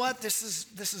saying, you know what, this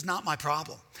is not my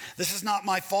problem. This is not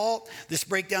my fault. This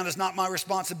breakdown is not my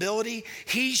responsibility.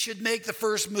 He should make the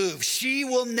first move. She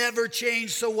will never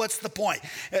change, so what's the point?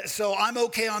 So I'm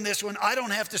okay on this one. I don't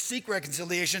have to seek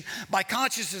reconciliation. My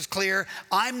conscience is clear.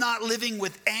 I'm not living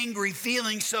with angry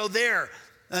feelings, so there.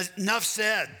 Enough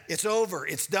said. It's over.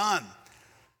 It's done.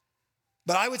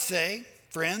 But I would say,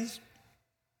 friends,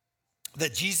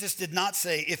 that Jesus did not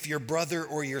say, if your brother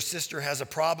or your sister has a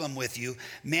problem with you,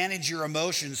 manage your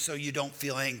emotions so you don't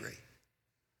feel angry.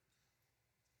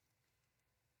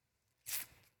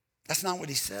 That's not what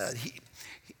he said.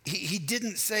 He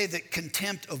didn't say that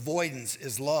contempt avoidance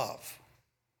is love.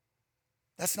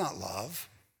 That's not love.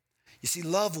 You see,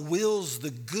 love wills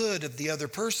the good of the other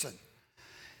person.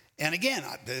 And again,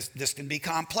 this can be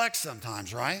complex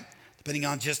sometimes, right? Depending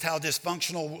on just how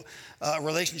dysfunctional a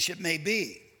relationship may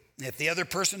be. If the other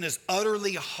person is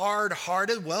utterly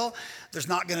hard-hearted, well, there's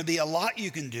not going to be a lot you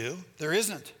can do. There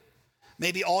isn't.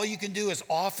 Maybe all you can do is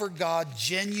offer God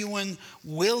genuine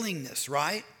willingness,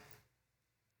 right?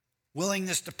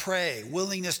 Willingness to pray,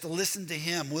 willingness to listen to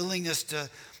him, willingness to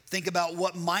think about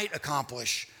what might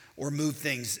accomplish or move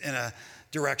things in a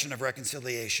direction of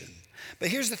reconciliation. But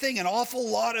here's the thing, an awful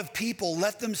lot of people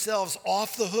let themselves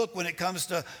off the hook when it comes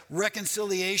to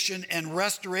reconciliation and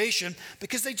restoration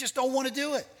because they just don't want to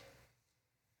do it.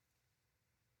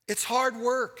 It's hard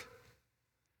work.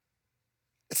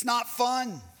 It's not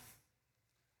fun.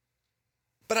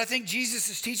 But I think Jesus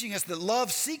is teaching us that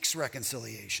love seeks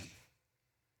reconciliation.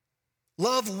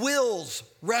 Love wills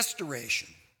restoration.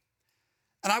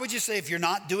 And I would just say, if you're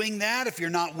not doing that, if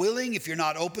you're not willing, if you're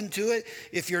not open to it,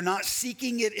 if you're not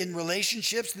seeking it in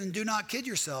relationships, then do not kid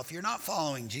yourself. You're not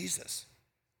following Jesus.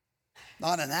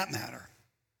 Not in that matter.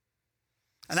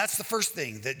 And that's the first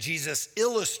thing that Jesus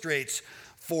illustrates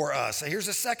for us. So here's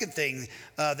a second thing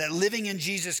that living in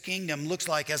Jesus' kingdom looks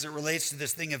like as it relates to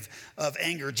this thing of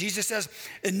anger. Jesus says,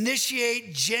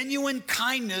 initiate genuine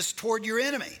kindness toward your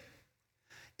enemy.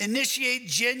 Initiate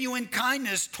genuine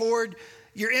kindness toward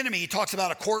your enemy. He talks about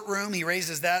a courtroom. He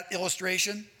raises that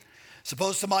illustration.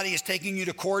 Suppose somebody is taking you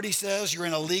to court, he says. You're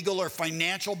in a legal or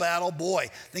financial battle. Boy,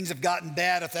 things have gotten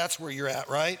bad if that's where you're at,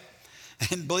 right?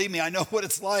 And believe me, I know what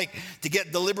it's like to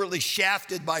get deliberately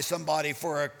shafted by somebody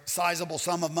for a sizable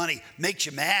sum of money. Makes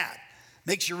you mad.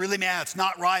 Makes you really mad. It's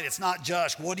not right. It's not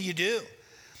just. What do you do?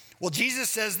 Well, Jesus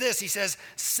says this. He says,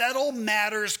 settle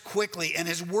matters quickly. And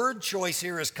his word choice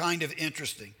here is kind of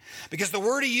interesting because the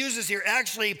word he uses here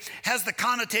actually has the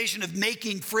connotation of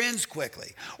making friends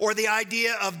quickly, or the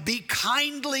idea of be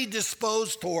kindly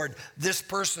disposed toward this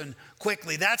person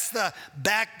quickly. That's the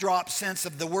backdrop sense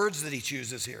of the words that he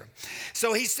chooses here.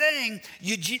 So he's saying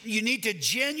you need to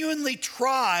genuinely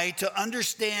try to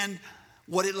understand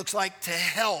what it looks like to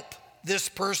help this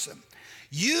person.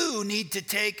 You need to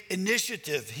take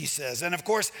initiative, he says. And of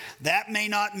course, that may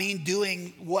not mean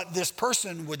doing what this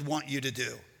person would want you to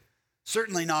do.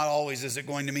 Certainly not always is it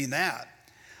going to mean that.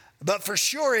 But for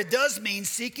sure, it does mean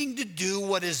seeking to do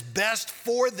what is best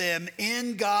for them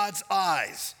in God's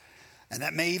eyes. And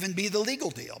that may even be the legal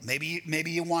deal.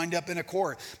 Maybe you wind up in a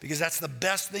court because that's the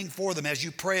best thing for them as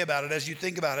you pray about it, as you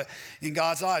think about it in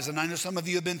God's eyes. And I know some of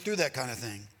you have been through that kind of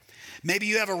thing. Maybe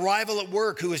you have a rival at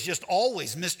work who is just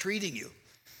always mistreating you.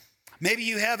 Maybe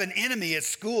you have an enemy at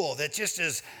school that just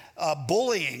is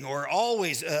bullying or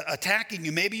always attacking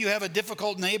you. Maybe you have a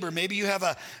difficult neighbor. Maybe you have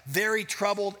a very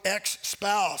troubled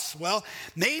ex-spouse. Well,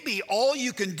 maybe all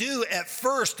you can do at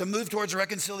first to move towards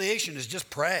reconciliation is just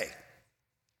pray.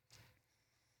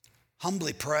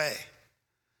 Humbly pray.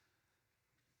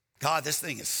 God, this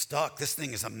thing is stuck. This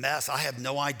thing is a mess. I have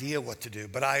no idea what to do,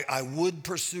 but I would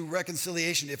pursue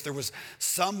reconciliation if there was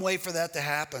some way for that to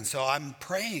happen. So I'm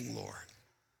praying, Lord.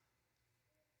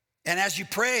 And as you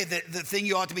pray, the thing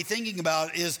you ought to be thinking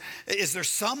about is there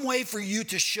some way for you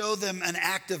to show them an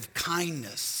act of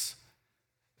kindness?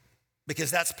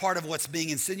 Because that's part of what's being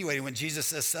insinuated when Jesus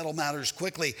says settle matters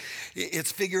quickly.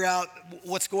 It's figure out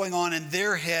what's going on in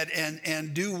their head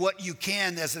and do what you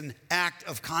can as an act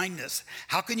of kindness.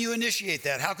 How can you initiate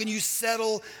that? How can you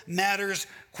settle matters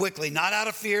quickly? Not out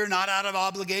of fear, not out of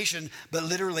obligation, but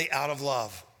literally out of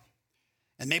love.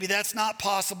 And maybe that's not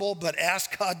possible, but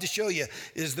ask God to show you,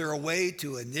 is there a way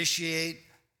to initiate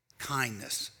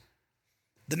kindness?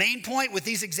 The main point with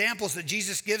these examples that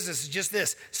Jesus gives us is just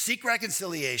this: seek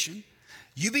reconciliation.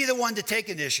 You be the one to take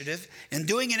initiative, and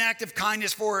doing an act of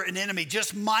kindness for an enemy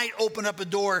just might open up a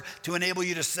door to enable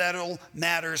you to settle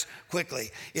matters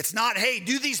quickly. It's not, hey,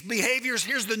 do these behaviors,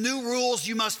 here's the new rules,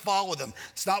 you must follow them.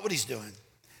 It's not what he's doing.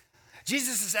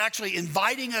 Jesus is actually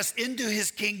inviting us into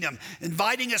his kingdom,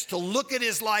 inviting us to look at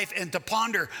his life and to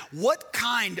ponder what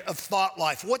kind of thought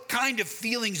life, what kind of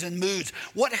feelings and moods,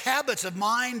 what habits of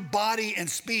mind, body, and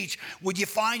speech would you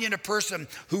find in a person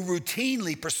who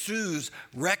routinely pursues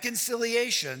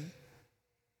reconciliation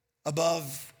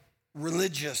above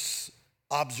religious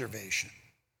observation.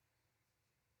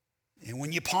 And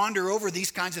when you ponder over these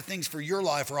kinds of things for your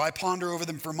life, or I ponder over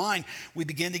them for mine, we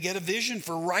begin to get a vision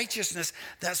for righteousness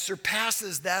that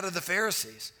surpasses that of the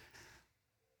Pharisees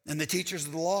and the teachers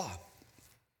of the law.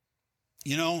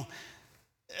 You know,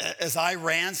 as I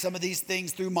ran some of these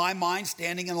things through my mind,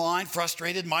 standing in line,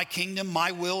 frustrated, my kingdom,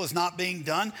 my will is not being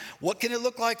done. What can it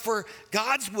look like for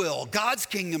God's will, God's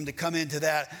kingdom to come into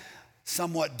that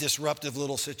somewhat disruptive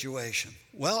little situation?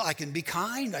 Well, I can be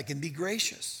kind, I can be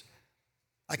gracious.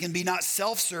 I can be not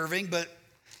self-serving, but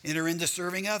enter into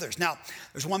serving others. Now,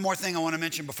 there's one more thing I want to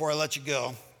mention before I let you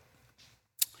go.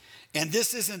 And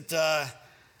this isn't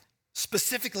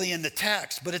specifically in the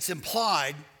text, but it's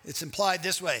implied. It's implied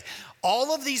this way.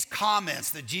 All of these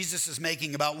comments that Jesus is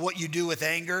making about what you do with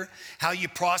anger, how you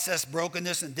process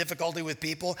brokenness and difficulty with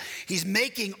people, he's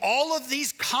making all of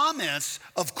these comments,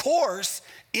 of course,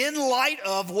 in light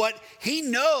of what he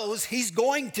knows he's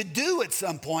going to do at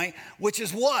some point, which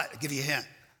is what? I'll give you a hint.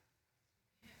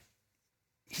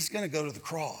 He's going to go to the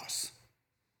cross.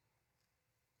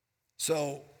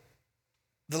 So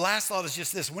the last thought is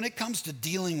just this. When it comes to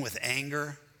dealing with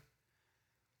anger,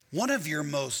 one of your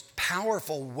most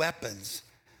powerful weapons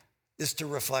is to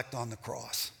reflect on the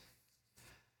cross.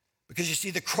 Because you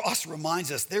see, the cross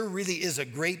reminds us there really is a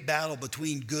great battle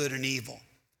between good and evil,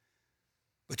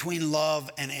 between love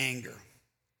and anger,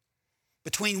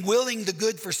 between willing the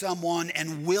good for someone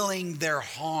and willing their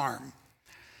harm.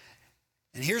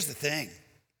 And here's the thing.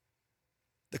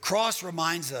 The cross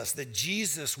reminds us that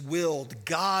Jesus willed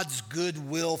God's good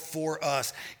will for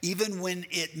us, even when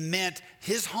it meant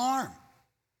his harm.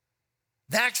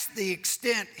 That's the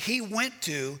extent he went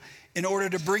to in order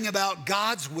to bring about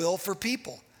God's will for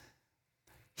people.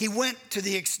 He went to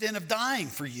the extent of dying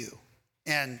for you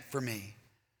and for me.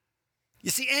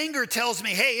 You see, anger tells me,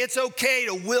 hey, it's okay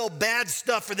to will bad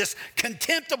stuff for this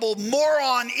contemptible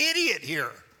moron idiot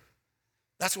here.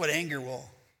 That's what anger will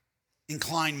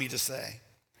incline me to say.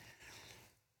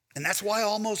 And that's why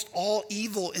almost all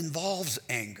evil involves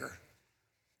anger.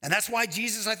 And that's why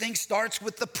Jesus, I think, starts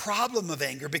with the problem of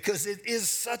anger, because it is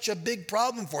such a big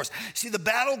problem for us. See, the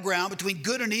battleground between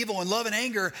good and evil and love and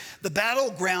anger, the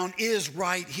battleground is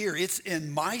right here. It's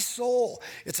in my soul.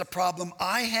 It's a problem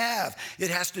I have. It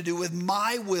has to do with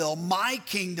my will, my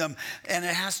kingdom, and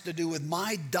it has to do with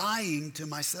my dying to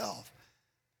myself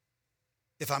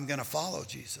if I'm going to follow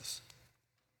Jesus.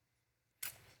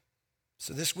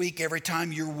 So this week, every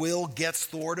time your will gets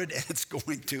thwarted, and it's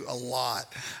going to a lot,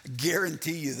 I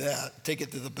guarantee you that, take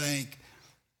it to the bank.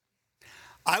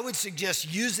 I would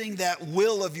suggest using that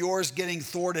will of yours getting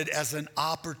thwarted as an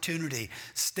opportunity.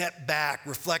 Step back,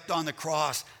 reflect on the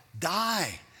cross,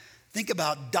 die. Think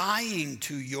about dying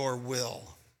to your will.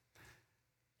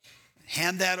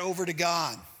 Hand that over to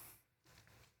God.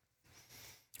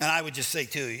 And I would just say,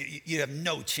 too, you have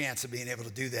no chance of being able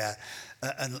to do that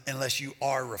unless you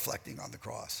are reflecting on the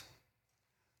cross.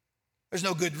 There's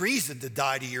no good reason to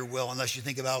die to your will unless you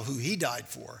think about who he died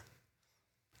for.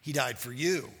 He died for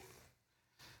you.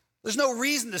 There's no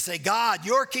reason to say, God,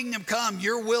 your kingdom come,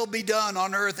 your will be done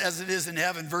on earth as it is in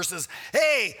heaven, versus,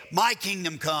 hey, my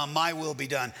kingdom come, my will be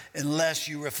done, unless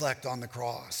you reflect on the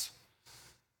cross.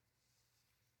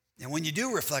 And when you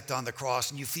do reflect on the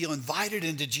cross and you feel invited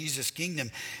into Jesus'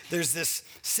 kingdom, there's this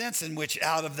sense in which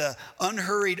out of the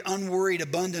unhurried, unworried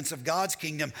abundance of God's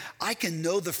kingdom, I can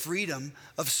know the freedom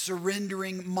of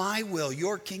surrendering my will.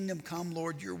 Your kingdom come,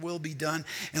 Lord, your will be done.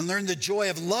 And learn the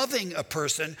joy of loving a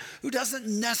person who doesn't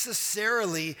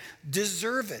necessarily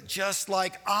deserve it, just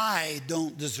like I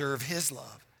don't deserve his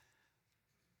love.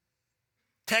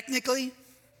 Technically,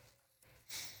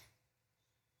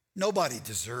 nobody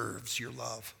deserves your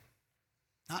love.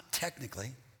 Not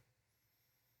technically.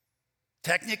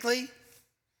 Technically,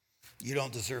 you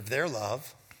don't deserve their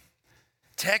love.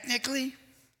 Technically,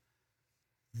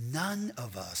 none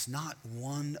of us, not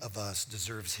one of us,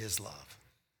 deserves his love.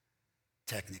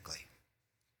 Technically.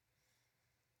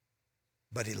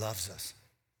 But he loves us.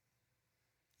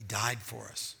 He died for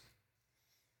us.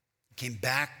 He came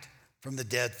back from the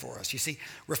dead for us. You see,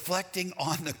 reflecting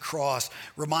on the cross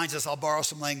reminds us, I'll borrow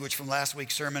some language from last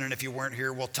week's sermon, and if you weren't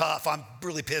here, well, tough, I'm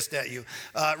really pissed at you.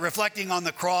 Reflecting on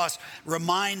the cross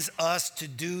reminds us to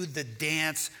do the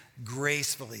dance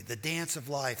gracefully, the dance of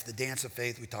life, the dance of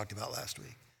faith we talked about last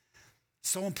week.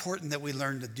 So important that we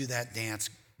learn to do that dance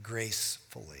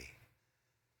gracefully.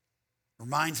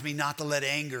 Reminds me not to let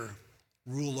anger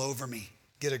rule over me,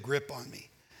 get a grip on me.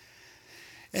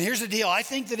 And here's the deal. I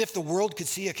think that if the world could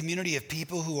see a community of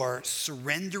people who are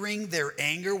surrendering their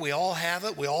anger, we all have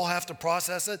it, we all have to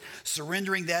process it,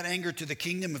 surrendering that anger to the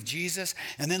kingdom of Jesus,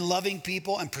 and then loving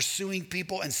people and pursuing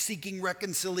people and seeking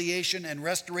reconciliation and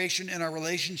restoration in our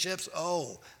relationships.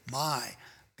 Oh my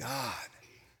God.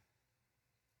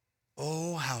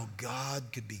 Oh, how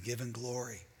God could be given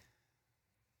glory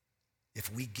if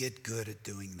we get good at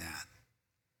doing that.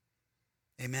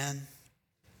 Amen?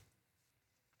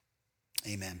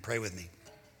 Amen. Pray with me.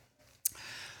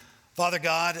 Father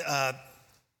God,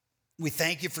 we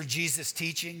thank you for Jesus'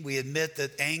 teaching. We admit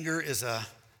that anger is a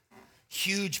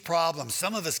huge problem.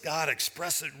 Some of us, God,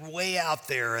 express it way out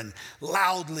there and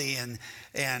loudly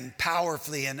and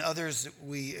powerfully, and others,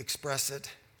 we express it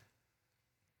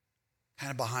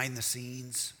kind of behind the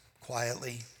scenes,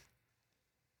 quietly,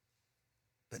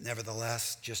 but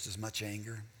nevertheless, just as much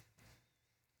anger.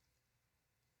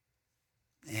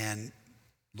 And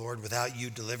Lord, without you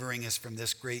delivering us from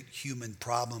this great human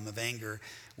problem of anger,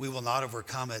 we will not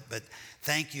overcome it. But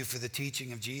thank you for the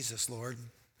teaching of Jesus, Lord,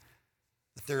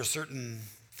 that there are certain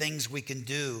things we can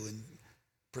do in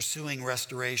pursuing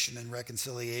restoration and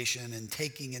reconciliation and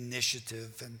taking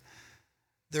initiative. And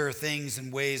there are things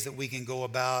and ways that we can go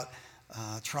about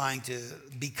trying to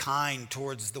be kind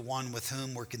towards the one with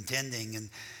whom we're contending.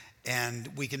 And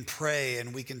we can pray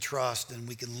and we can trust and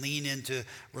we can lean into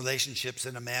relationships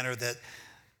in a manner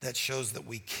that shows that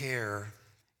we care,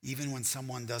 even when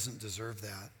someone doesn't deserve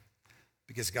that.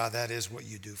 Because, God, that is what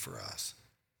you do for us.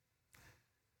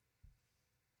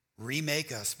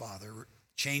 Remake us, Father.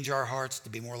 Change our hearts to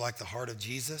be more like the heart of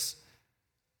Jesus.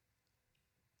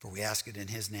 For we ask it in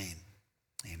his name.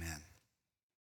 Amen.